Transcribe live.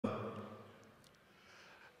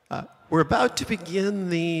We're about to begin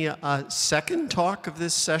the second talk of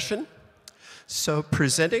this session. So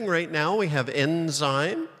presenting right now, we have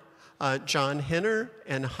zyme, Jon Henner,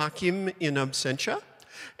 and Hakim in absentia.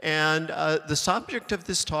 And the subject of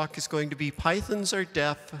this talk is going to be Pythons are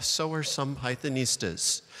deaf, so are some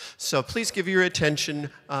Pythonistas. So please give your attention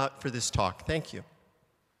for this talk. Thank you.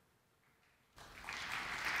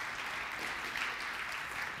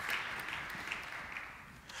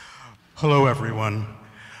 Hello, everyone.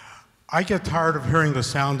 I get tired of hearing the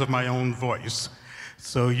sound of my own voice,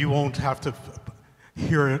 so you won't have to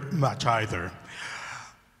hear it much either.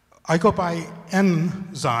 I go by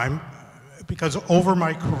zyme because over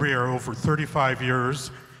my career, over 35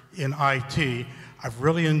 years in IT, I've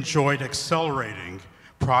really enjoyed accelerating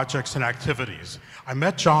projects and activities. I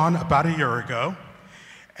met Jon about a year ago,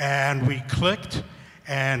 and we clicked,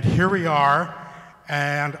 and here we are.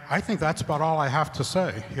 And I think that's about all I have to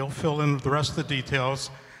say. He'll fill in the rest of the details.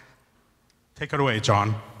 Take it away,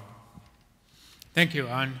 Jon. Thank you,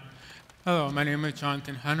 An. Hello, my name is Jon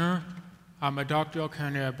Henner. I'm a doctoral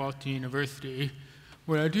candidate at Boston University.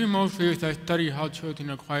 What I do mostly is I study how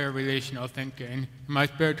children acquire relational thinking. In my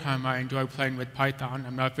spare time, I enjoy playing with Python.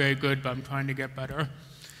 I'm not very good, but I'm trying to get better.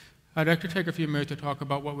 I'd like to take a few minutes to talk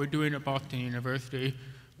about what we're doing at Boston University.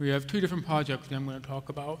 We have two different projects that I'm going to talk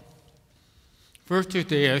about. First is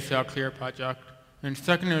the ASL-CLeaR project, and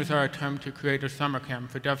second is our attempt to create a summer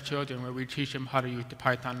camp for deaf children where we teach them how to use the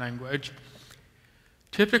Python language.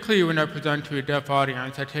 Typically, when I present to a deaf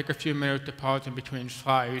audience, I take a few minutes to pause in between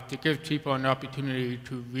slides to give people an opportunity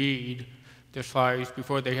to read the slides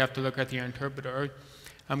before they have to look at the interpreter.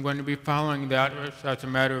 I'm going to be following that as a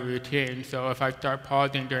matter of routine, so if I start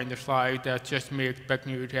pausing during the slide, that's just me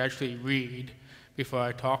expecting you to actually read before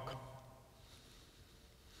I talk.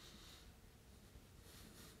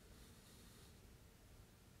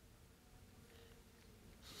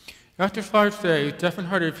 As the slide says, deaf and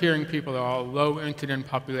hard of hearing people are a low-incident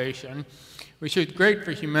population, which is great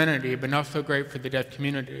for humanity, but not so great for the deaf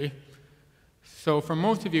community. So for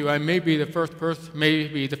most of you, I may be the first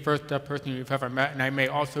deaf person you've ever met, and I may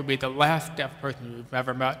also be the last deaf person you've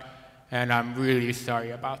ever met, and I'm really sorry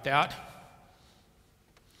about that.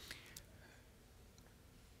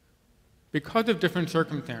 Because of different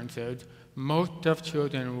circumstances, most deaf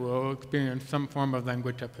children will experience some form of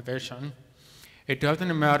language deprivation. It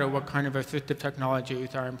doesn't matter what kind of assistive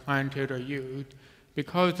technologies are implanted or used,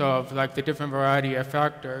 because of the different variety of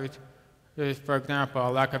factors. There's, for example, a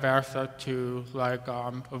lack of access to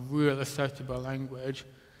a real accessible language,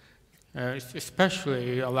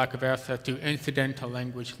 especially a lack of access to incidental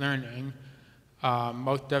language learning.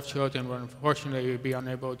 Most deaf children will unfortunately be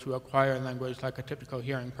unable to acquire language like a typical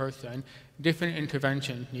hearing person. Different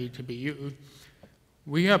interventions need to be used.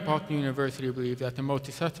 We at Boston University believe that the most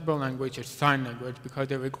accessible language is sign language because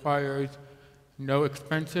it requires no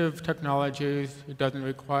expensive technologies, it doesn't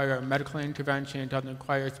require medical intervention, it doesn't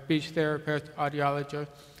require a speech therapist, audiologist.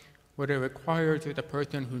 What it requires is a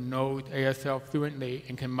person who knows ASL fluently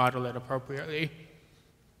and can model it appropriately.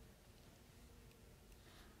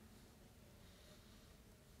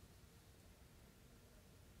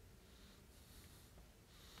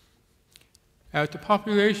 As a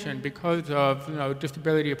population, because of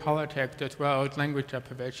disability politics as well as language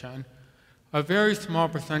deprivation, a very small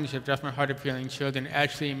percentage of deaf and hard of hearing children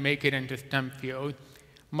actually make it into STEM fields,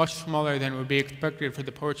 much smaller than would be expected for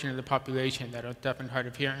the portion of the population that is deaf and hard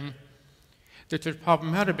of hearing. This is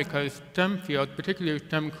problematic because STEM fields, particularly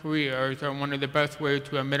STEM careers, are one of the best ways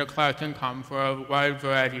to a middle-class income for a wide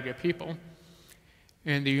variety of people.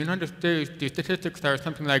 In the United States, the statistics are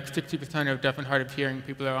something like 60% of deaf and hard of hearing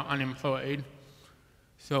people are unemployed.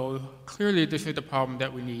 So clearly this is a problem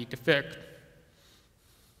that we need to fix.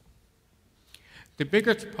 The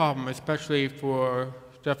biggest problem, especially for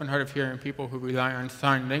deaf and hard of hearing people who rely on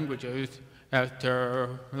sign languages as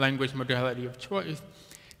their language modality of choice,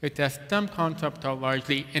 is that STEM concepts are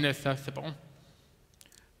largely inaccessible.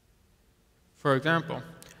 For example,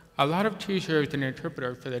 a lot of teachers and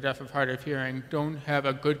interpreters for the deaf and hard of hearing don't have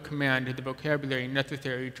a good command of the vocabulary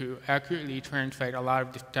necessary to accurately translate a lot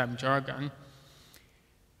of the STEM jargon.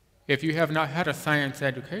 If you have not had a science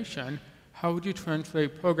education, how would you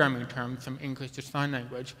translate programming terms from English to sign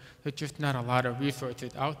language? There's just not a lot of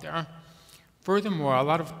resources out there. Furthermore, a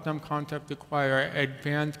lot of STEM concepts require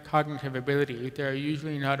advanced cognitive abilities that are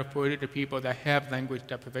usually not afforded to people that have language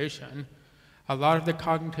deprivation. A lot of the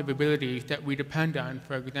cognitive abilities that we depend on,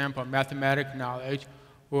 for example, mathematics knowledge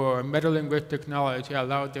or metalinguistic knowledge that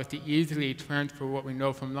allows us to easily transfer what we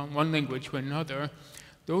know from one language to another,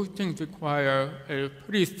 those things require a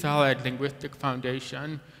pretty solid linguistic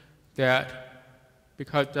foundation that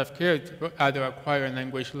because deaf kids either acquire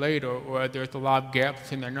language later or there's a lot of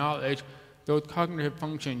gaps in their knowledge, those cognitive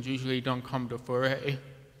functions usually don't come to foray.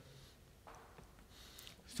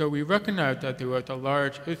 So we recognized that there was a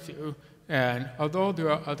large issue, and although there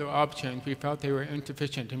are other options, we felt they were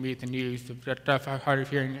insufficient to meet the needs of deaf and hard of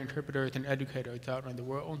hearing interpreters and educators out in the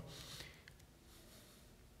world.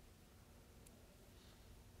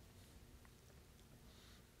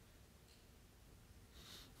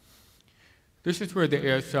 This is where the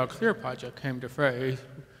ASL-CLeaR project came to phrase.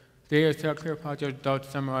 The ASL-CLeaR project does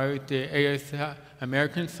summarize the ASL,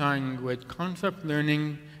 American Sign Language Concept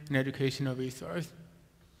Learning and Educational Resource.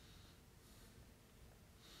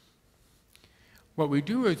 What we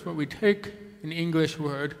do is we take an English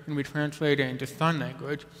word and we translate it into sign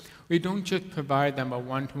language. We don't just provide them a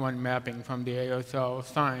one-to-one mapping from the ASL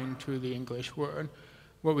sign to the English word.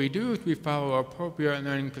 What we do is we follow appropriate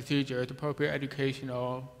learning procedures, appropriate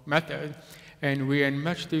educational methods, and we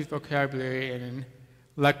enmesh these vocabulary in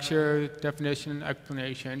lecture, definition,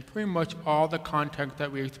 explanation, pretty much all the context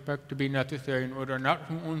that we expect to be necessary in order not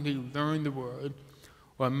to only learn the word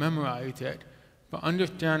or memorize it, but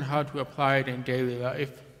understand how to apply it in daily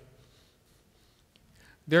life.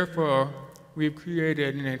 Therefore, we've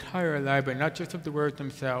created an entire library, not just of the words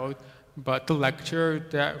themselves, but the lecture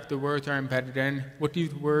that the words are embedded in, what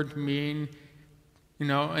these words mean,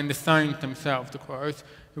 and the signs themselves, of course.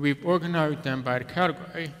 We've organized them by the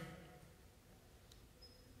category.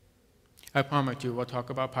 I promise you we'll talk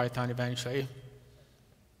about Python eventually.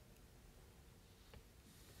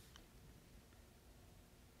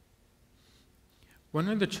 One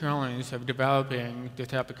of the challenges of developing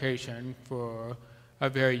this application for a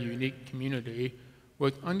very unique community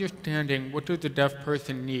was understanding what does the deaf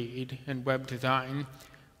person need in web design.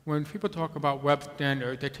 When people talk about web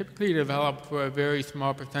standards, they typically develop for a very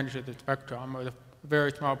small percentage of the spectrum or a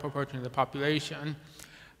very small proportion of the population.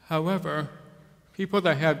 However, people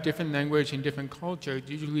that have different language and different cultures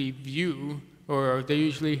usually they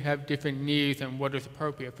usually have different needs and what is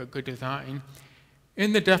appropriate for good design.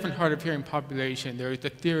 In the deaf and hard of hearing population, there is a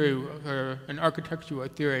theory, or an architectural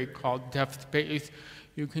theory called deaf space.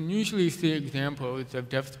 You can usually see examples of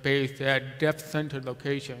deaf space at deaf-centered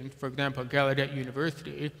locations, for example, Gallaudet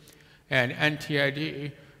University and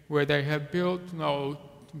NTID, where they have built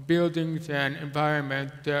buildings and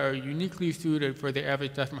environments that are uniquely suited for the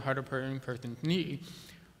average deaf and hard of hearing person's needs.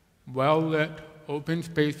 Well-lit, open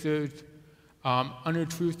spaces,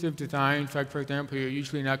 unobtrusive designs, like for example, you're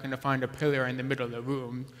usually not going to find a pillar in the middle of the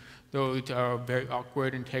room. Those are very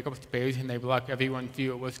awkward and take up space, and they block everyone's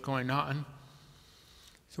view of what's going on.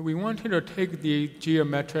 So we wanted to take the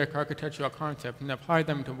geometric architectural concepts and apply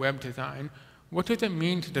them to web design. What does it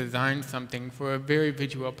mean to design something for a very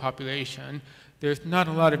visual population? There's not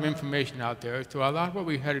a lot of information out there, so a lot of what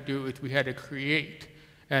we had to do is we had to create,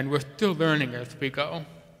 and we're still learning as we go.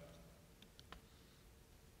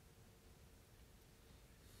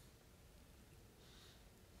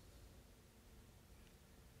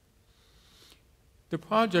 The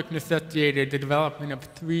project necessitated the development of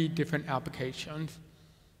 3 different applications.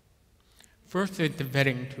 First is the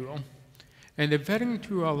vetting tool. And the vetting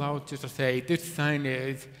tool allows us to say this sign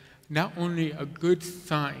is not only a good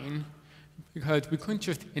sign, because we couldn't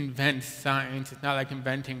just invent signs. It's not like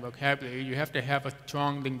inventing vocabulary. You have to have a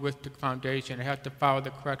strong linguistic foundation. It has to follow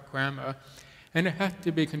the correct grammar. And it has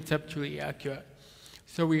to be conceptually accurate.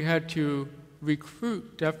 So we had to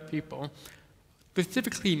recruit deaf people,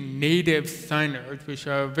 specifically native signers, which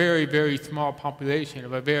are a very, very small population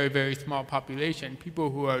of a very, very small population, people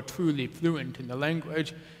who are truly fluent in the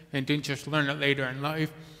language and didn't just learn it later in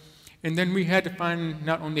life. And then we had to find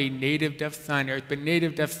not only native deaf signers, but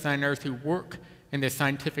native deaf signers who work in the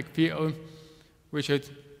scientific field, which is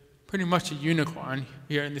pretty much a unicorn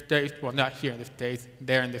here in the States. Well, not here in the States,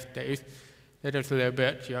 there in the States. That is a little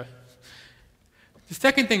bit, yeah. The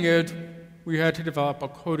second thing is we had to develop a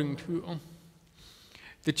coding tool.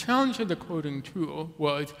 The challenge of the coding tool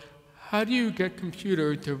was, how do you get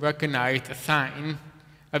computers to recognize a sign,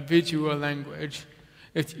 a visual language?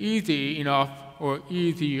 It's easy enough, or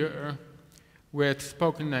easier, with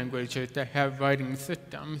spoken languages that have writing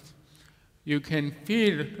systems. You can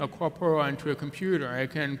feed a corpora into a computer.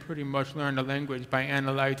 It can pretty much learn the language by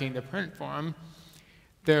analyzing the print form.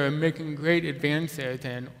 They're making great advances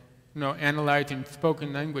in analyzing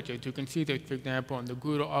spoken languages. You can see this, for example, in the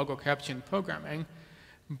Google Algo Caption programming.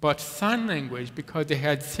 But sign language, because it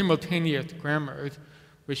had simultaneous grammars,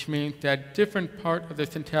 which means that different parts of the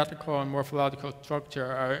syntactical and morphological structure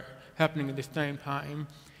are happening at the same time.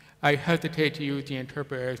 I hesitate to use the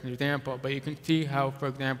interpreter as an example, but you can see how, for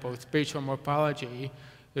example, spatial morphology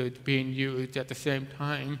is being used at the same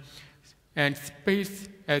time. And space,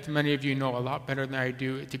 as many of you know a lot better than I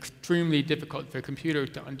do, it's extremely difficult for computers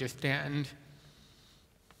to understand.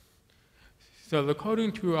 So the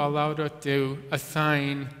coding tool allowed us to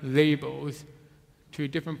assign labels to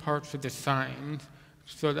different parts of the signs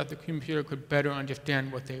so that the computer could better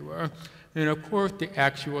understand what they were. And of course, the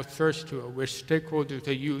actual search tool, which stakeholders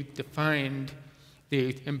have used to find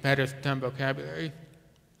these embedded STEM vocabulary.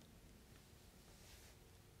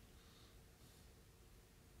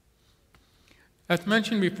 As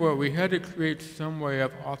mentioned before, we had to create some way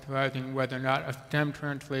of authorizing whether or not a STEM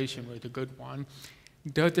translation was a good one.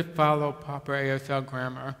 Does it follow proper ASL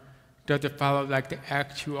grammar? Does it follow like the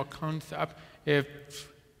actual concept? If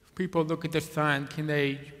people look at the sign, can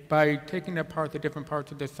they, by taking apart the different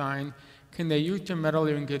parts of the sign, can they use their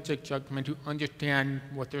meta-linguistic judgment to understand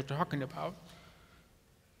what they're talking about?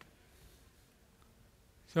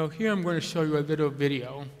 So here I'm going to show you a little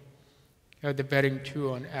video of the vetting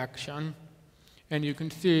tool in action. And you can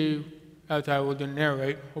see, as I will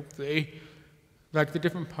narrate, hopefully, like the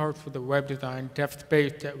different parts of the web design depth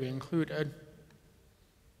space that we included.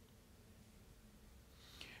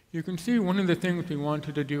 You can see one of the things we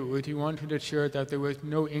wanted to do is we wanted to ensure that there was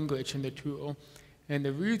no English in the tool. And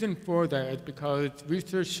the reason for that is because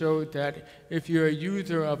research showed that if you're a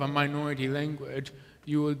user of a minority language,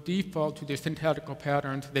 you will default to the syntactical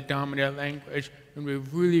patterns of the dominant language, and we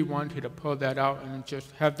really wanted to pull that out and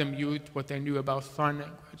just have them use what they knew about sign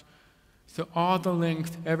language. So all the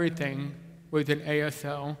links, everything was in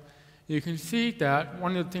ASL. You can see that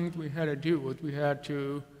one of the things we had to do was we had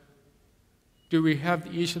to, do we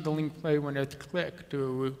have each of the link play when it's clicked?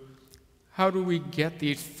 How do we get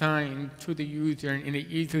these signs to the user in an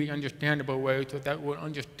easily understandable way so that we'll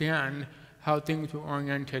understand how things were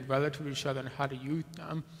oriented relative to each other and how to use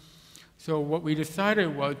them? So what we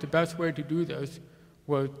decided was the best way to do this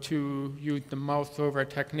was to use the mouse over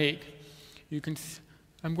technique.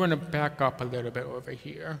 I'm going to back up a little bit over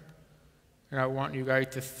here. And I want you guys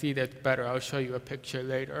to see this better. I'll show you a picture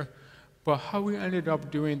later. But how we ended up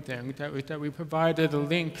doing things, that we provided the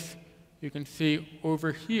links you can see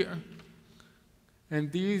over here.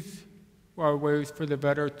 And these are ways for the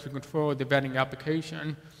vetter to control the vetting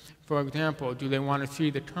application. For example, do they want to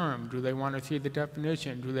see the term? Do they want to see the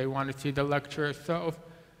definition? Do they want to see the lecture itself?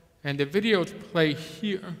 And the videos play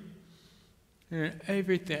here. And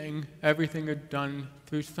everything is done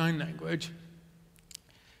through sign language.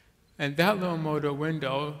 And that little motor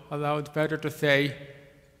window allows vetter to say,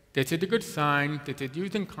 this is a good sign, this is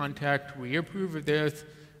used in contact, we approve of this,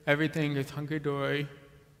 everything is hunky-dory.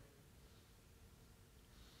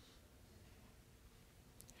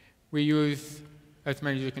 We use, as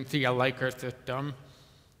many as you can see, a LeaR system.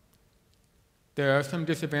 There are some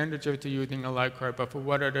disadvantages to using a LeaR, but for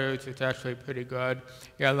what it is, it's actually pretty good.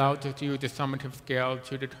 It allows us to use the summative scale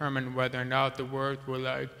to determine whether or not the words were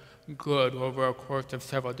like good over a course of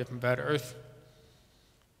several different vetters.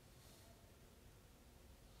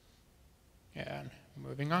 And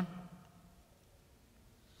moving on.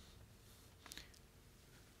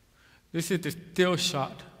 This is the still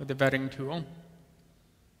shot of the vetting tool.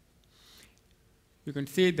 You can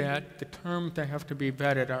see that the terms that have to be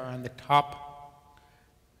vetted are on the top,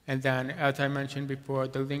 and then, as I mentioned before,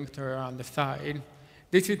 the links are on the side.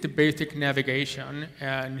 This is the basic navigation,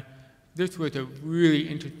 and this was a really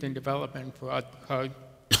interesting development for us because,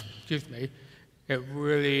 excuse me, it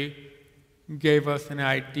really gave us an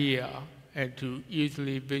idea and to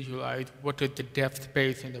easily visualize what does the depth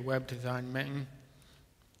space in the web design mean.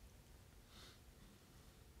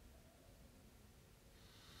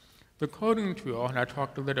 The coding tool, and I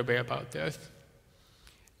talked a little bit about this,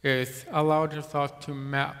 is allowed us to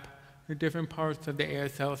map the different parts of the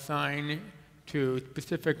ASL sign to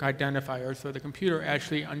specific identifiers so the computer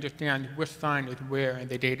actually understands which sign is where in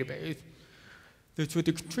the database. This was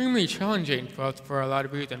extremely challenging for us for a lot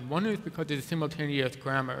of reasons. One is because of the simultaneous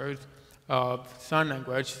grammars of sign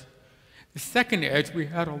language. The second is we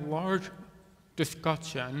had a large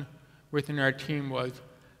discussion within our team was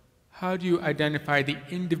how do you identify the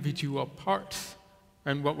individual parts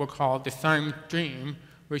and what we'll call the sign stream,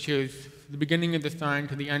 which is the beginning of the sign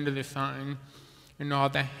to the end of the sign, and all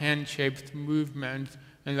the hand shapes, movements,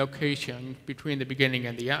 and locations between the beginning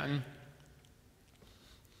and the end.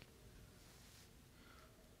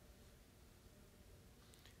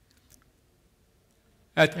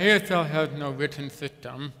 As ASL has no written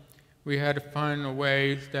system, we had to find a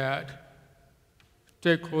way that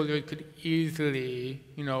stakeholders could easily,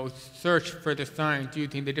 search for the signs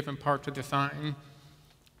using the different parts of the sign.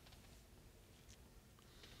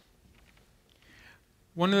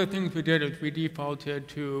 One of the things we did is we defaulted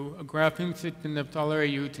to a graphing system that's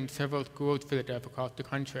already used in several schools for the deaf across the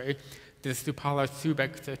country. the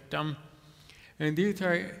Supala-Subek system. And these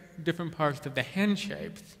are different parts of the hand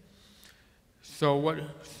shapes. So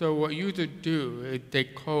what users do is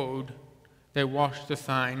they wash the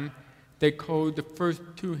sign, they code the first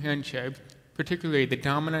two hand shapes, particularly the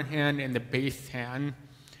dominant hand and the base hand.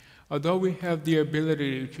 Although we have the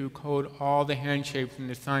ability to code all the hand shapes in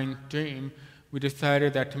the sign stream, we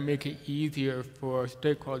decided that to make it easier for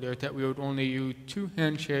stakeholders that we would only use two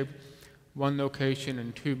hand shapes, one location,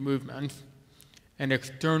 and two movements, an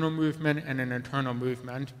external movement and an internal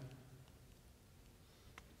movement.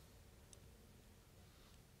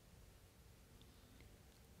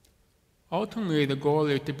 Ultimately, the goal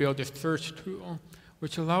is to build a search tool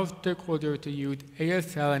which allows stakeholders to use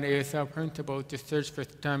ASL and ASL principles to search for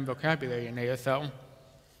STEM vocabulary in ASL.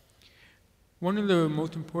 One of the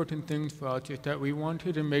most important things for us is that we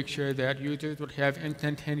wanted to make sure that users would have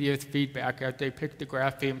instantaneous feedback as they pick the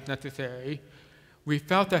graph themes necessary. We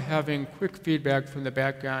felt that having quick feedback from the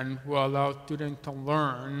back end will allow students to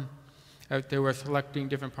learn as they were selecting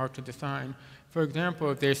different parts of the sign. For example,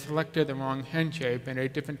 if they selected the wrong hand shape and a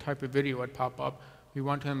different type of video would pop up, we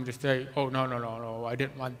want them to say, oh, no, I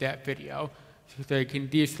didn't want that video. So they can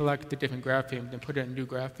deselect the different graph themes and put in a new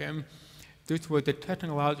graph theme. This was a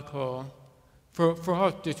technological, for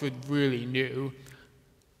us, this was really new.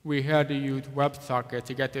 We had to use WebSocket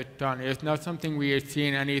to get this done. It's not something we had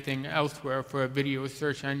seen anything elsewhere for a video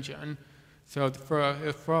search engine. So for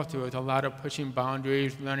us, it was a lot of pushing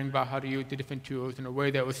boundaries, learning about how to use the different tools in a way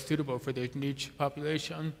that was suitable for this niche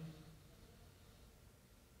population.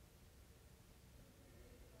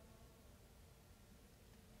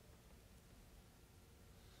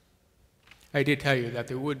 I did tell you that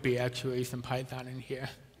there would be actually some Python in here.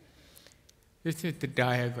 This is the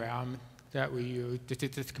diagram that we use. This is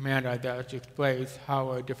this command that displays how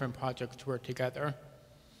our different projects work together.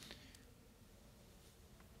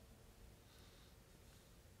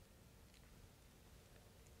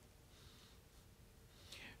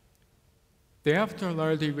 The apps are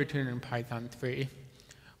largely written in Python 3.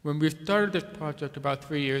 When we started this project about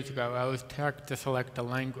 3 years ago, I was tasked to select a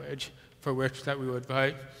language for which that we would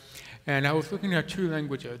write. And I was looking at two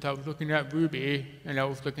languages. I was looking at Ruby, and I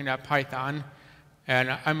was looking at Python.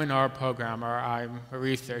 And I'm an R programmer. I'm a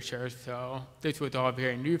researcher, so this was all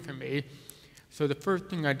very new for me. So the first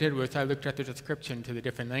thing I did was I looked at the description to the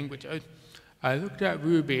different languages. I looked at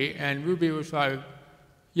Ruby, and Ruby was like,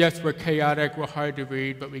 yes, we're chaotic, we're hard to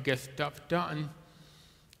read, but we get stuff done.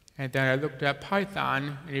 And then I looked at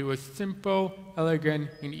Python, and it was simple, elegant,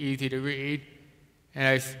 and easy to read.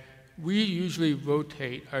 And we usually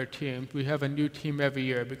rotate our teams. We have a new team every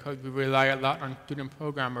year because we rely a lot on student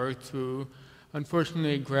programmers who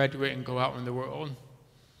unfortunately graduate and go out in the world.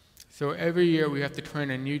 So every year we have to train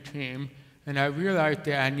a new team, and I realized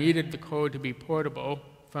that I needed the code to be portable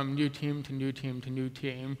from new team to new team to new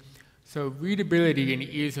team. So readability and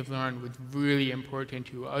ease of learn was really important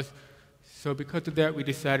to us. So because of that, we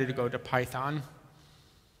decided to go to Python.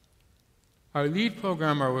 Our lead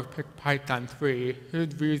programmer would pick Python 3.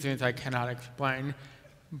 His reasons I cannot explain,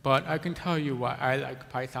 but I can tell you why I like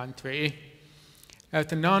Python 3.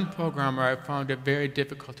 As a non-programmer, I found it very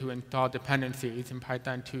difficult to install dependencies in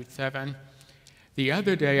Python 2.7. The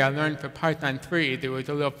other day, I learned for Python 3, there was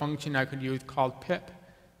a little function I could use called pip,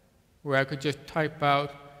 where I could just type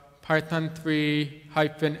out Python 3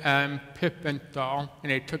 -m pip install,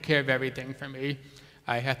 and it took care of everything for me.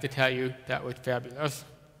 I have to tell you, that was fabulous.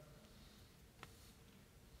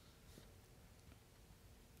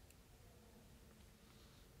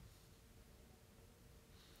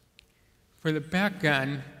 For the back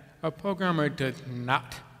end, a programmer does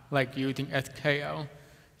not like using SKO,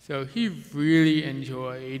 so he really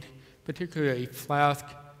enjoyed, particularly Flask,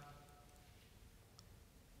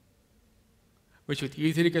 which was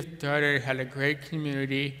easy to get started, had a great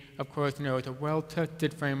community. Of course, it was a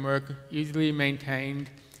well-tested framework, easily maintained,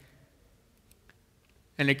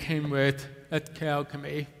 and it came with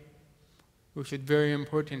ASL-CLeaR, which is very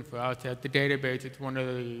important for us, as the database is one of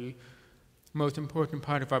the most important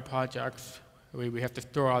part of our projects. We have to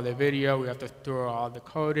store all the video, we have to store all the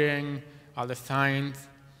coding, all the science.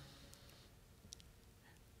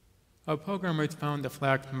 Our programmers found the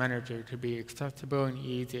Flask manager to be accessible and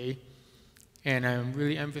easy, and I'm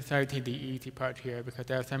really emphasizing the easy part here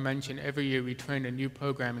because, as I mentioned, every year we train a new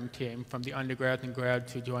programming team from the undergrads and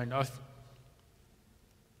grads who join us.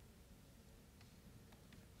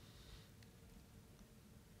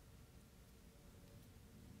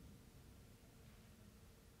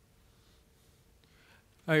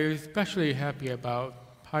 I was especially happy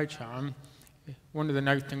about PyCharm. One of the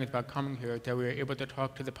nice things about coming here is that we were able to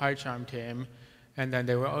talk to the PyCharm team And then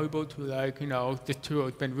they were able to, this tool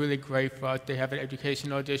has been really great for us. They have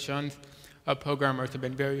educational editions. Our programmers have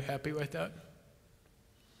been very happy with it.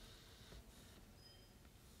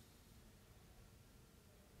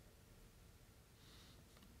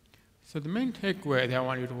 So the main takeaway that I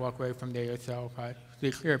want you to walk away from the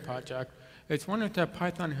ASL-CLeaR project is one is that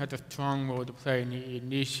Python has a strong role to play in the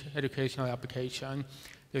niche educational application.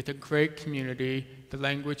 There's a great community. The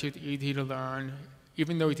language is easy to learn.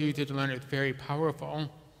 Even though it's easy to learn, it's very powerful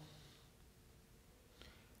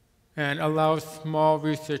and allows small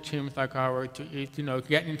research teams like ours to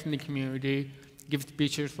get into the community, give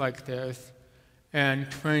speeches like this, and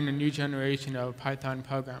train a new generation of Python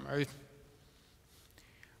programmers.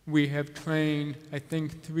 We have trained, I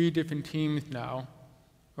think, 3 different teams now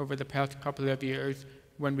over the past couple of years.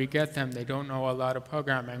 When we get them, they don't know a lot of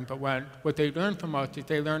programming, but what they learn from us is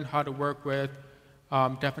they learn how to work with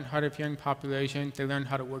deaf and hard of hearing populations. They learn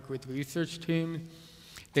how to work with research teams.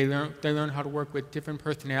 They learn how to work with different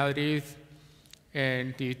personalities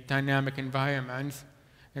in these dynamic environments,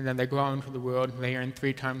 and then they go out into the world and they earn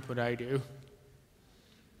 3 times what I do.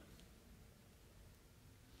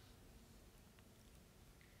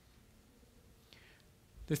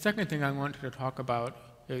 The second thing I wanted to talk about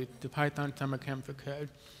is the Python Summer Camp for Kids.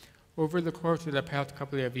 Over the course of the past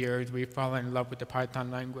couple of years, we've fallen in love with the Python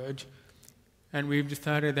language. And we've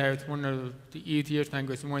decided that it's one of the easiest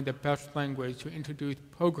languages and one of the best languages to introduce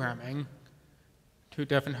programming to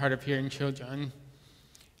deaf and hard of hearing children.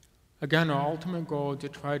 Again, our ultimate goal is to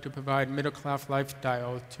try to provide middle-class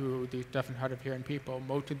lifestyles to these deaf and hard of hearing people,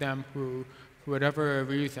 most of them who, for whatever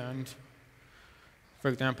reasons, for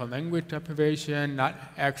example, language deprivation, not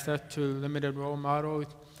access to limited role models,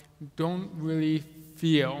 don't really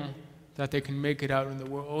feel that they can make it out in the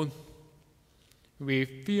world. We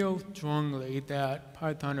feel strongly that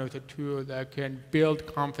Python is a tool that can build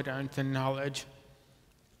confidence and knowledge.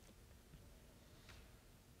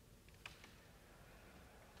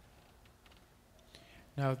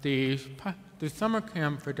 Now, the summer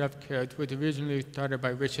camp for deaf kids was originally started by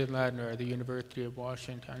Richard Ladner at the University of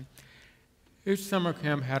Washington. His summer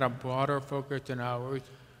camp had a broader focus than ours.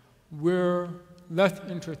 We're less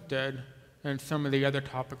interested in some of the other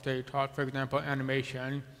topics that he taught, for example,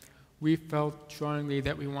 animation. We felt strongly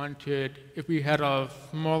that we wanted, if we had a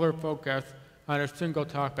smaller focus on a single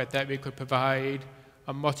topic, that we could provide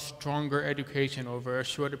a much stronger education over a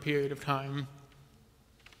shorter period of time.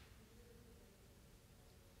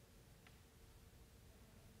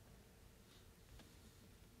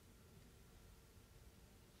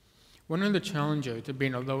 One of the challenges of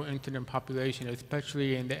being a low-incident population,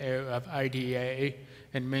 especially in the area of IDA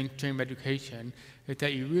and mainstream education, is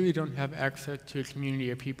that you really don't have access to a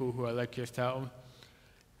community of people who are like yourself.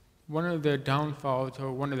 One of the downfalls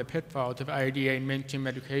or one of the pitfalls of IDA and mainstream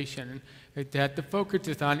education is that the focus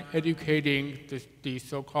is on educating the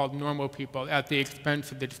so-called normal people at the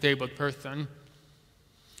expense of the disabled person.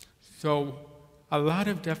 So a lot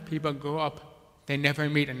of deaf people grow up, they never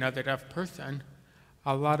meet another deaf person.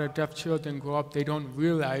 A lot of deaf children grow up, they don't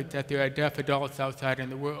realize that there are deaf adults outside in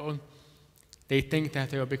the world. They think that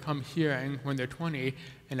they'll become hearing when they're 20,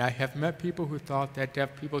 and I have met people who thought that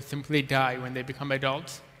deaf people simply die when they become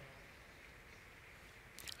adults.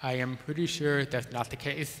 I am pretty sure that's not the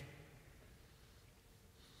case.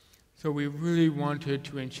 So we really wanted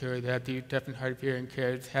to ensure that the deaf and hard of hearing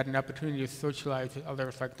kids had an opportunity to socialize with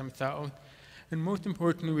others like themselves. And most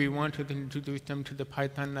importantly, we wanted to introduce them to the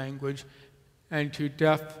Python language and to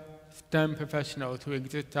deaf STEM professionals who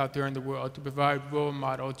exist out there in the world, to provide role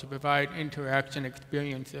models, to provide interaction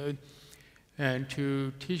experiences, and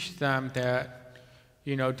to teach them that,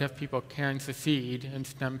 deaf people can succeed in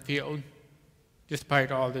STEM field, despite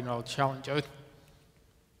all the challenges.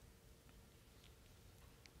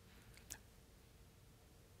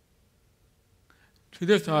 To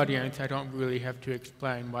this audience, I don't really have to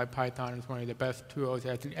explain why Python is one of the best tools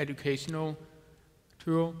as an educational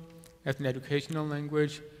tool, as an educational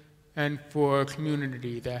language, and for a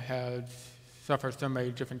community that has suffered so many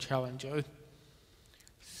different challenges.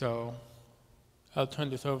 So I'll turn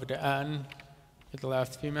this over to Anne for the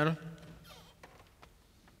last few minutes.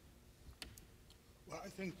 Well, I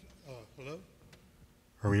think, hello?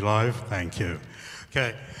 Are we live? Thank you.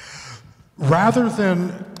 Okay. Rather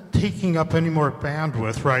than taking up any more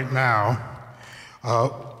bandwidth right now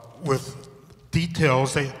with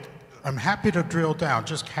details, I'm happy to drill down.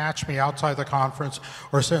 Just catch me outside the conference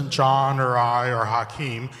or send John or I or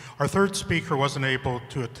Hakeem. Our third speaker wasn't able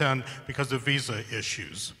to attend because of visa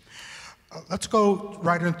issues. Let's go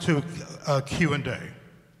right into Q&A.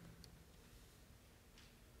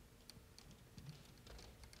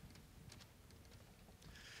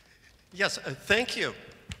 Yes, thank you.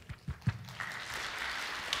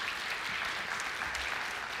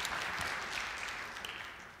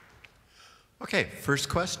 Okay, first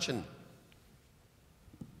question.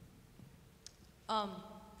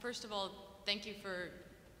 First of all, thank you for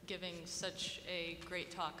giving such a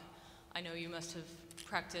great talk. I know you must have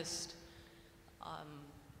practiced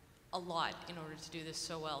a lot in order to do this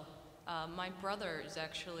so well. My brother is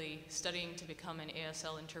actually studying to become an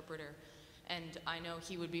ASL interpreter, and I know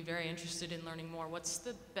he would be very interested in learning more. What's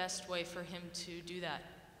the best way for him to do that?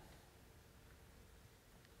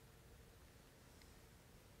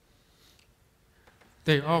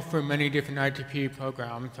 They offer many different ITP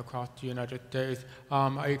programs across the United States.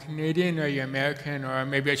 Are you Canadian, or are you American, or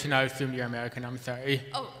maybe I should not assume you're American, I'm sorry.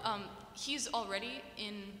 Oh, he's already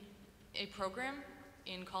in a program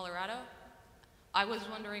in Colorado. I was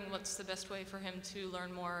wondering what's the best way for him to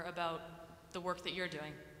learn more about the work that you're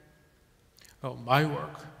doing. Oh, my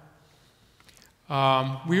work.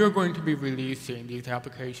 We are going to be releasing these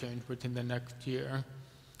applications within the next year.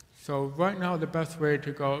 So right now, the best way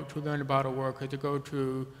to learn about our work is to go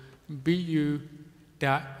to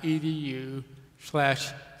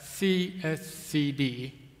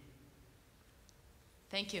bu.edu/CSCD.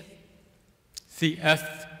 Thank you.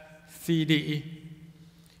 CSCD.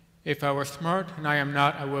 If I were smart, and I am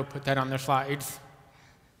not, I will put that on the slides.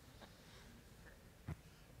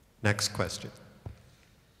 Next question.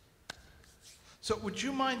 So would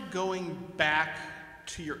you mind going back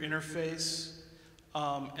to your interface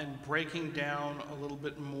and breaking down a little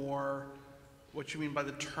bit more what you mean by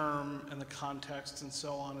the term and the context and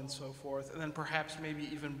so on and so forth, and then perhaps maybe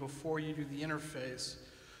even before you do the interface,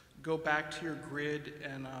 go back to your grid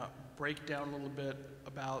and break down a little bit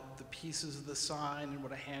about the pieces of the sign and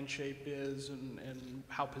what a hand shape is and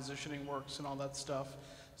how positioning works and all that stuff,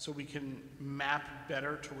 so we can map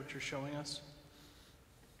better to what you're showing us?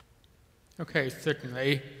 Okay,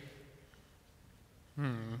 certainly.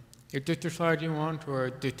 Is this the slide you want, or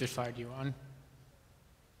is this the slide you want?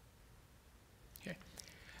 Okay.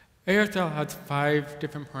 ASL has 5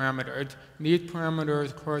 different parameters. These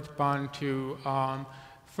parameters correspond to,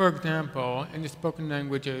 for example, in the spoken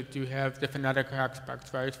languages, you have the phonetic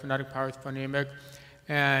aspects, right? Phonetic powers, phonemic.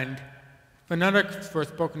 And phonetics for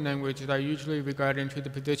spoken languages are usually regarding to the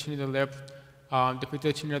position of the lips, the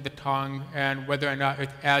position of the tongue, and whether or not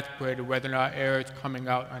it's aspirated, whether or not air is coming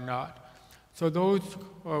out or not. So those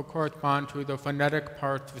correspond to the phonetic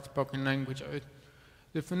parts of spoken languages.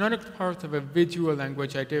 The phonetic parts of a visual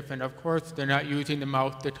language are different. Of course, they're not using the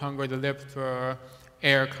mouth, the tongue, or the lips for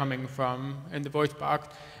air coming from in the voice box.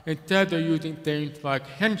 Instead, they're using things like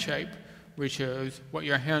hand shape, which is what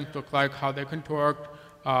your hands look like, how they contort,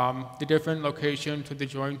 the different locations of the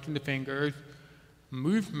joints and the fingers,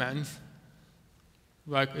 movements,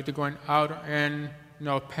 like is it going out or in,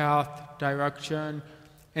 path, direction,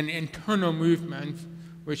 and internal movements,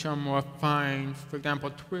 which are more fine, for example,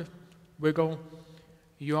 twist, wiggle.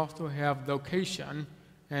 You also have location,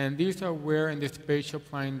 and these are where in the spatial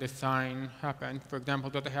plane the sign happens. For example,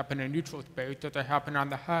 does it happen in neutral space? Does it happen on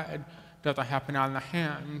the head? Does it happen on the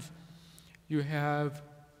hands? You have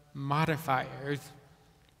modifiers,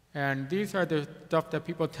 and these are the stuff that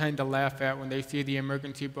people tend to laugh at when they see the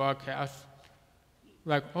emergency broadcast.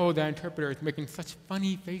 Like, oh, the interpreter is making such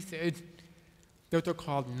funny faces. Those are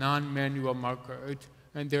called non-manual markers,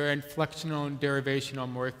 and they're inflectional and derivational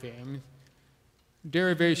morphemes.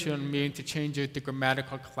 Derivation means it changes the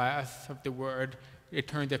grammatical class of the word. It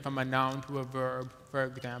turns it from a noun to a verb, for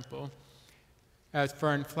example. As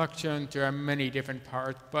for inflections, there are many different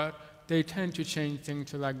parts, but they tend to change things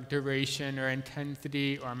to like duration or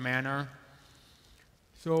intensity or manner.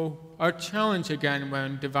 So our challenge again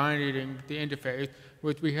when dividing the interface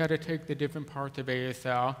was we had to take the different parts of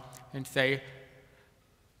ASL and say,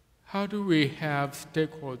 how do we have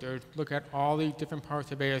stakeholders look at all these different parts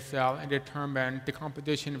of ASL and determine the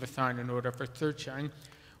composition of a sign in order for searching?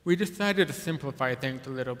 We decided to simplify things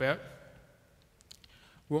a little bit.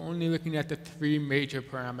 We're only looking at the 3 major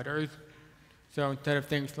parameters. So instead of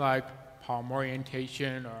things like palm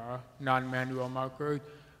orientation or non-manual markers,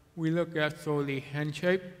 we look at solely hand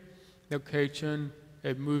shape, location,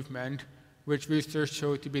 and movement, which research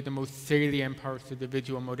shows to be the most salient parts of the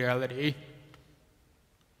visual modality.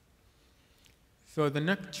 So the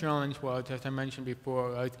next challenge was, as I mentioned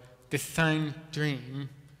before, was the sign stream.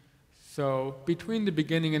 So between the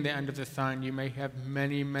beginning and the end of the sign, you may have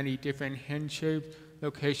many, many different hand shapes,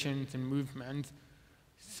 locations, and movements.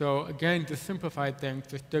 So again, to simplify things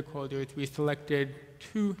for stakeholders, we selected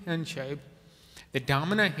 2 hand shapes, the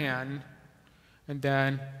dominant hand and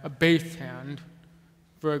then a base hand.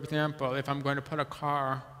 For example, if I'm going to put a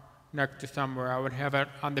car next to somewhere. I would have it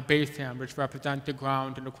on the base hand, which represents the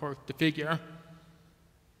ground, and of course the figure.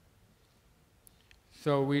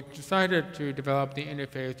 So we decided to develop the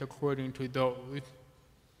interface according to those.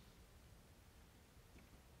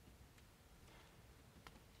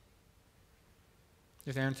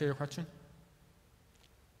 Does that answer your question?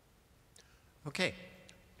 Okay,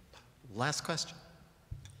 last question.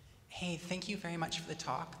 Hey, thank you very much for the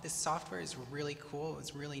talk. This software is really cool. It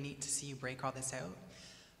was really neat to see you break all this out.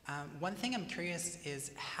 One thing I'm curious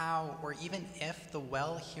is how, or even if, the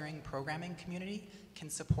well-hearing programming community can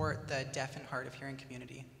support the deaf and hard of hearing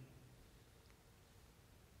community.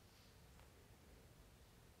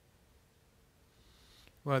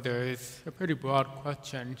 Well, there is a pretty broad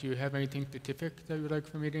question. Do you have anything specific that you would like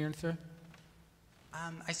for me to answer?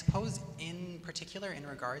 I suppose in particular in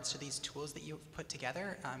regards to these tools that you've put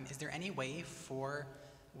together, is there any way for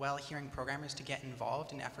well-hearing programmers to get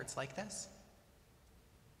involved in efforts like this?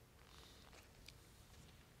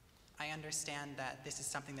 I understand that this is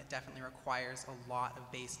something that definitely requires a lot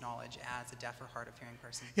of base knowledge as a deaf or hard of hearing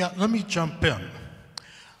person. Yeah, let me jump in.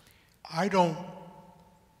 I don't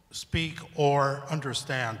speak or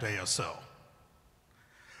understand ASL.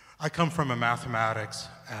 I come from a mathematics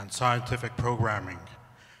and scientific programming.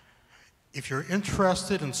 If you're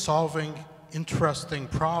interested in solving interesting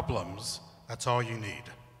problems, that's all you need.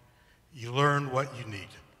 You learn what you need.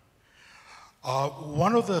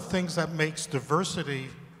 One of the things that makes diversity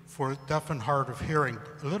for deaf and hard of hearing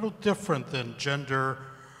a little different than gender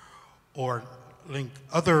or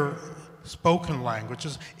other spoken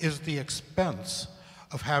languages is the expense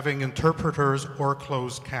of having interpreters or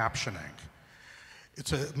closed captioning.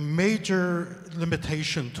 It's a major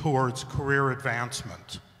limitation towards career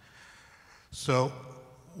advancement. So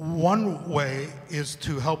one way is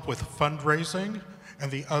to help with fundraising, and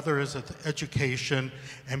the other is education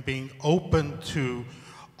and being open to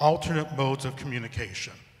alternate modes of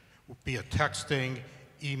communication, be it texting,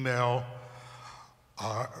 email,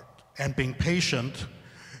 and being patient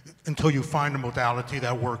until you find a modality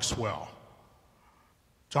that works well.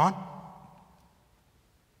 John?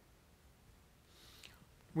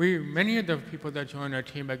 Many of the people that join our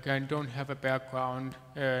team, again, don't have a background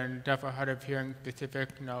in deaf or hard of hearing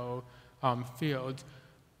specific fields.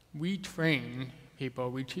 We train people,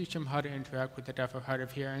 we teach them how to interact with the deaf or hard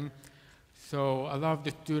of hearing. So a lot of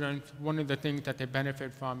the students, one of the things that they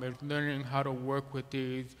benefit from is learning how to work with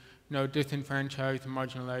these disenfranchised,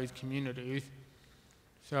 marginalized communities.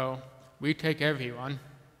 So we take everyone.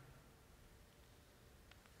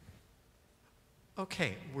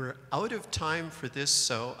 Okay, we're out of time for this,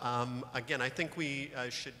 so again, I think we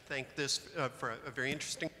should thank this for a very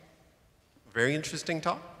interesting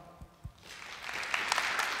talk.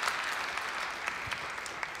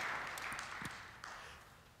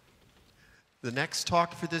 The next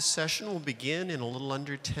talk for this session will begin in a little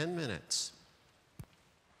under 10 minutes.